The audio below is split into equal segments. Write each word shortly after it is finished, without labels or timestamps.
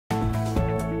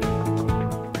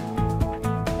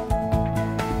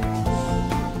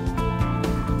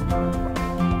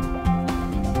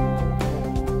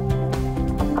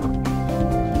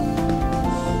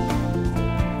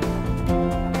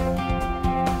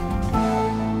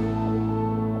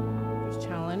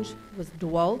was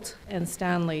DeWalt and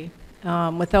Stanley.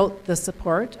 Without the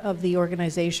support of the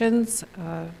organizations,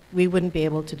 we wouldn't be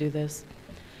able to do this.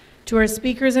 To our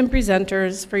speakers and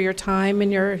presenters for your time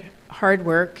and your hard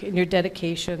work and your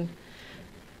dedication,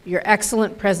 your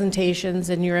excellent presentations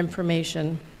and your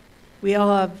information. We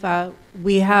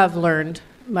have learned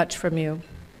much from you.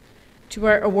 To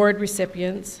our award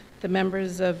recipients, the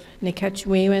members of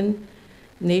Nikechuiwan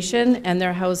Nation and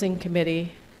their Housing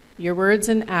Committee, your words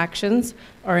and actions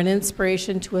are an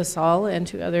inspiration to us all and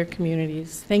to other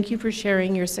communities. Thank you for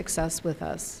sharing your success with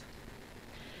us.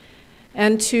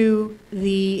 And to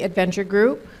the Adventure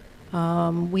Group,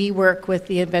 we work with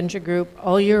the Adventure Group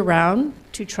all year round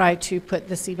to try to put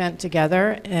this event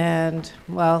together, and,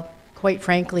 well, quite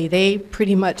frankly, they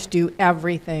pretty much do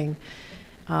everything.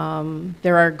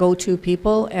 They're our go-to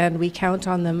people, and we count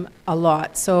on them a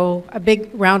lot. So a big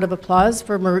round of applause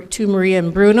for to Maria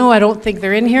and Bruno. I don't think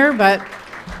they're in here, but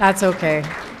that's okay.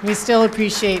 We still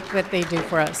appreciate what they do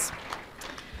for us.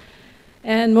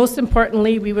 And most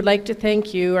importantly, we would like to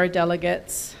thank you, our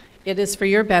delegates. It is for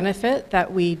your benefit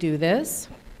that we do this,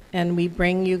 and we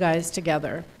bring you guys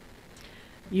together.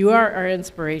 You are our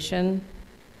inspiration,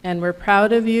 and we're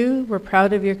proud of you, we're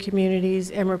proud of your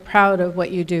communities, and we're proud of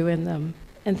what you do in them.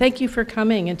 And thank you for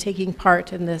coming and taking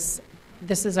part in this.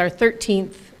 This is our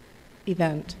 13th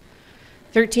event.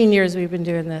 13 years we've been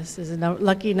doing this. This is a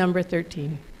lucky number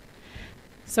 13.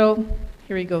 So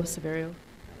here we go, Severio.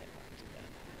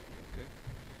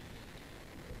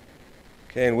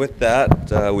 Okay, and with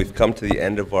that, we've come to the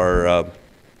end of our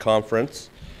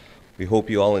conference. We hope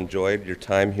you all enjoyed your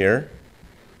time here.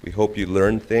 We hope you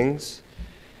learned things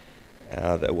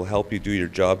that will help you do your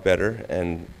job better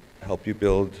and help you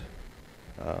build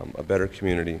a better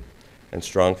community and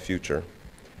strong future.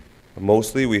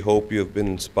 Mostly, we hope you have been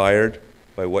inspired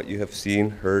by what you have seen,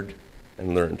 heard,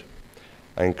 and learned.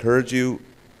 I encourage you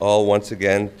all once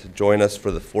again to join us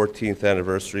for the 14th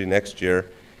anniversary next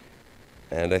year,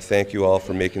 and I thank you all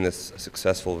for making this a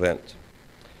successful event.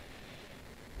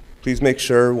 Please make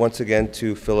sure, once again,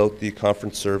 to fill out the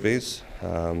conference surveys.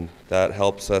 That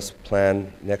helps us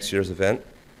plan next year's event.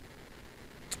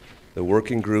 The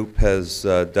working group has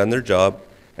done their job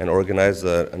and organized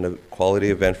a quality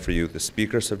event for you. The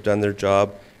speakers have done their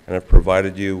job and have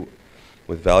provided you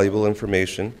with valuable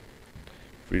information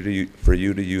for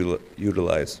you to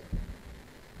utilize.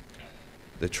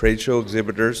 The trade show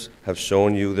exhibitors have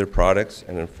shown you their products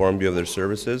and informed you of their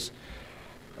services.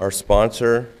 Our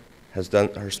sponsors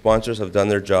have done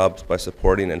their jobs by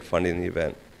supporting and funding the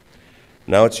event.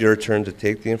 Now it's your turn to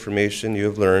take the information you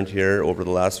have learned here over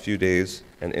the last few days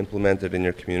and implement it in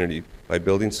your community. By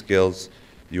building skills,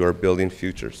 you are building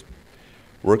futures.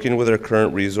 Working with our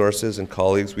current resources and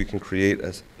colleagues, we can create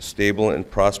a stable and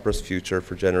prosperous future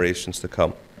for generations to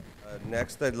come.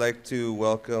 Next, I'd like to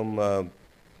welcome our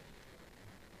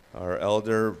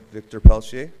elder, Victor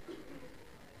Pelchier.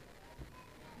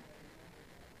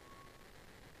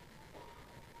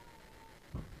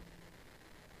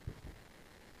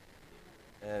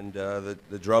 And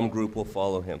the drum group will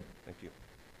follow him. Thank you.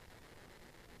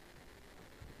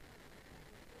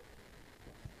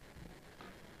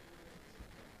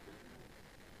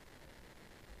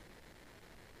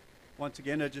 Once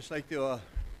again, I'd just like to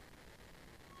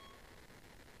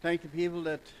thank the people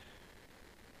that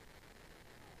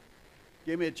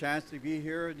gave me a chance to be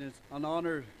here, and it's an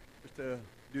honor just to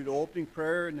do the opening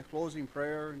prayer and the closing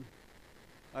prayer. And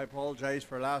I apologize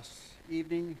for last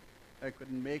evening. I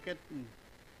couldn't make it. And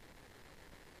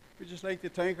we'd just like to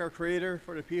thank our Creator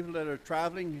for the people that are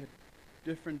traveling at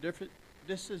different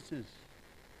distances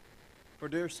for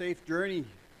their safe journey.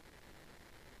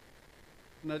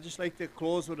 And I'd just like to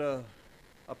close with a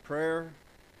prayer.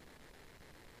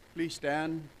 Please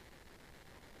stand.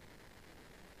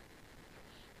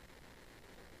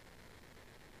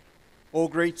 O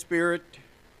great Spirit,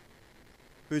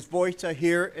 whose voice I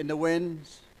hear in the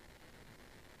winds,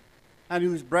 and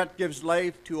whose breath gives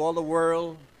life to all the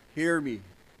world, hear me.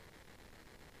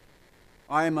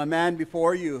 I am a man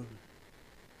before you,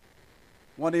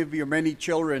 one of your many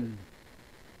children.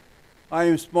 I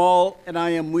am small and I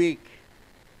am weak.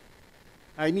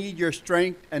 I need your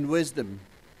strength and wisdom.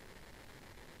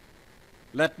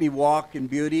 Let me walk in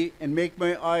beauty and make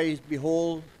my eyes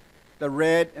behold the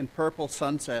red and purple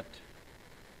sunset.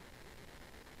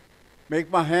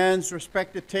 Make my hands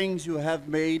respect the things you have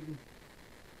made,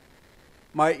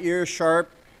 my ears sharp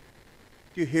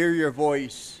to hear your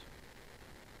voice.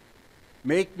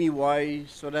 Make me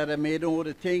wise so that I may know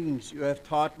the things you have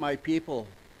taught my people,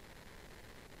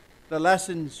 the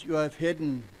lessons you have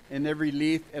hidden in every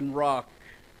leaf and rock.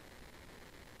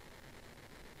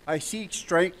 I seek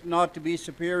strength not to be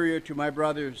superior to my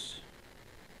brothers,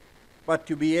 but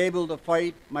to be able to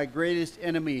fight my greatest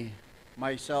enemy,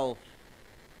 myself.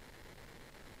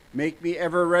 Make me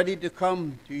ever ready to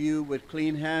come to you with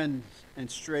clean hands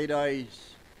and straight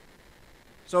eyes.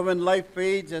 So when life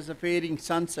fades as a fading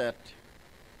sunset,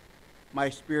 my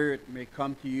spirit may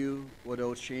come to you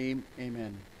without shame.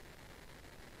 Amen.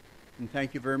 And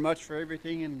thank you very much for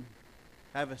everything, and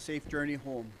have a safe journey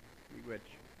home. Miigwech.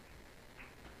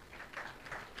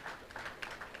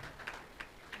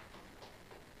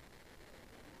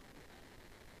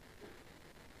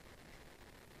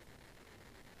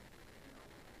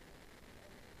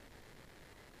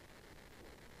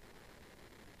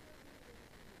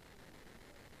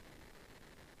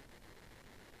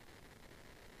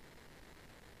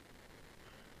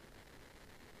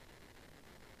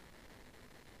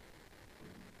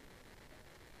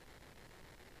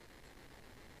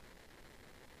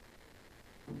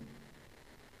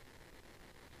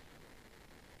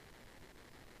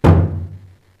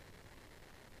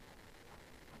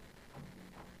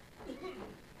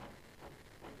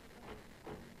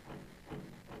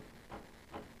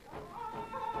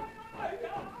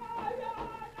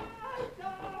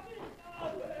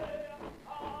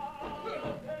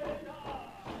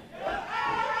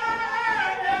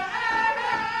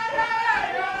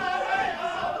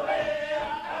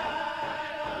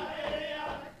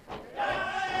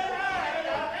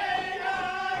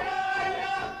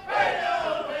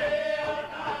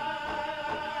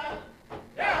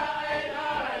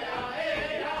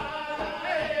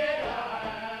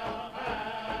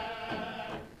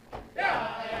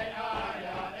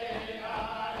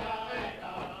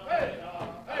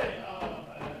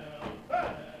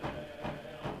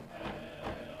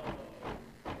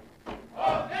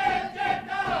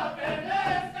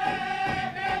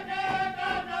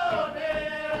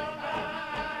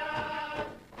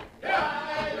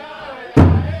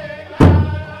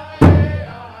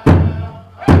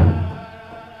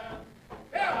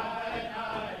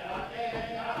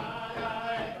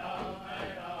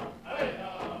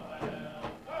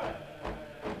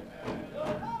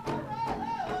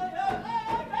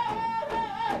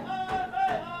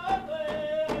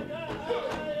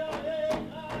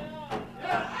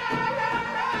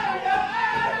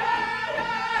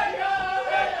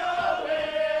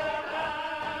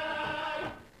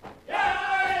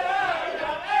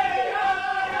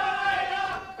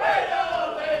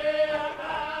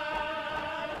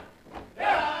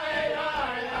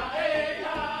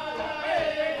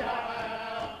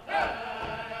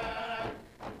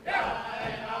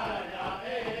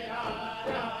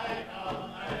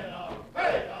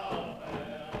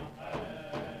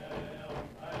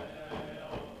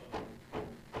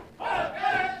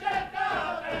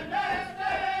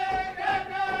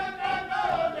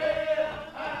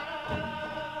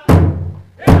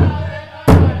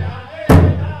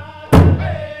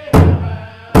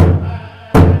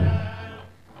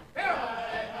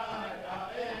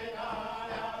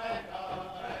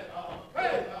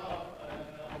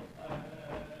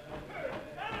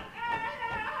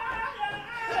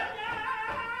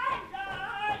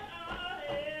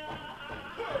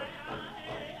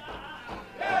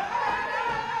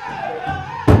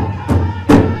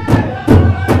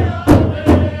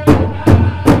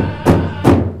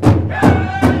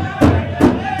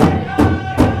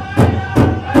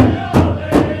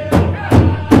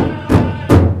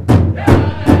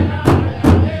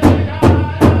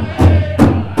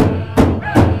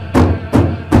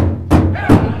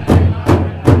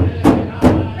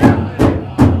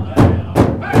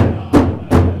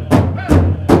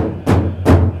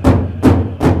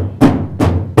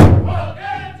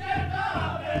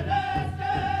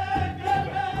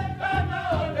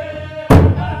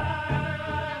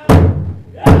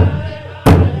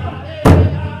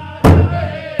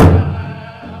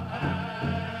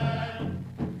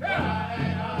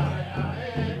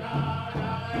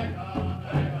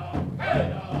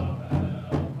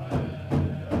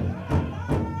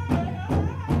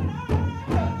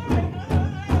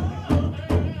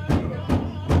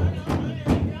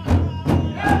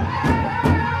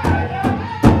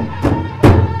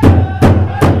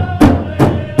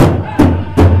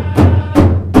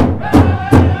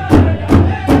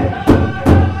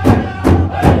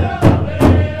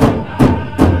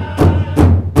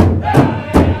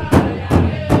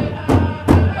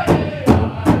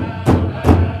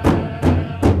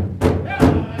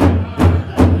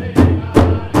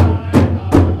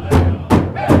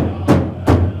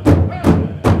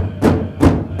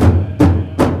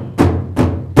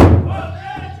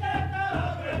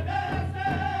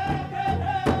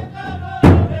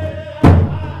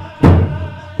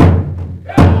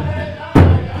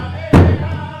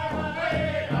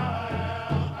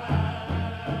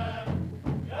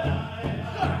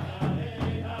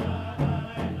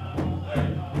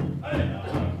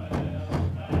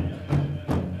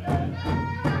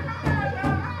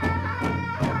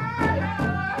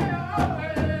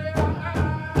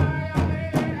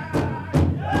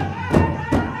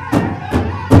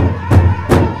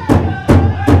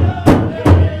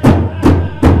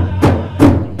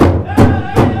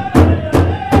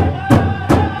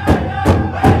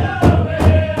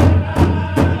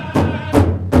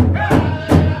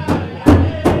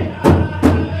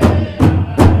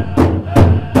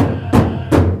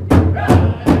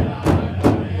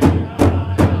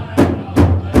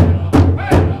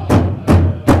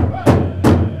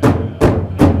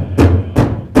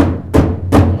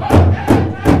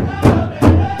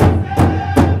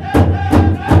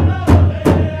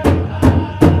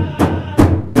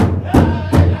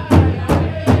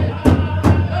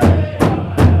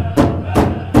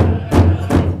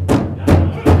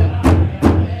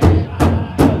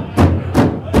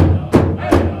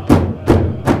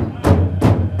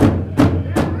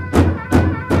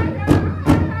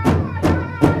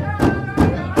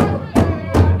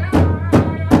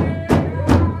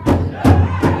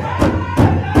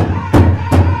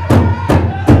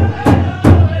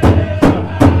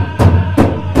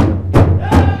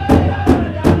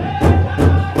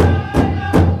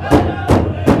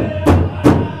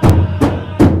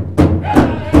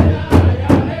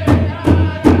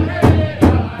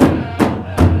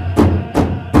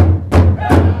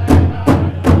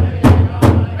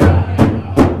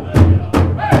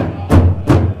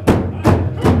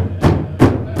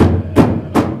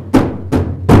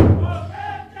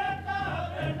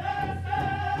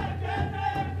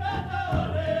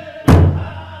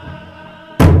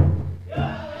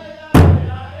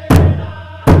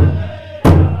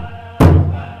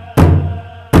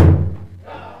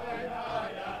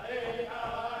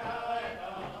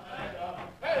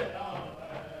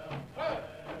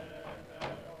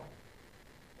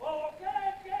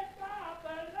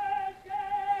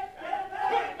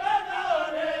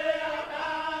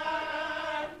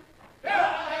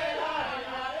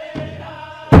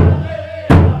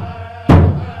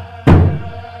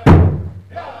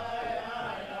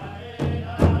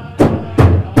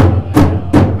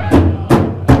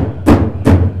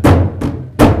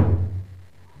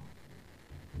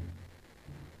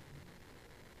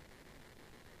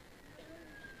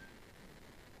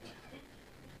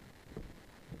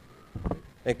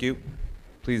 Thank you.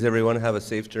 Please, everyone, have a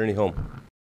safe journey home.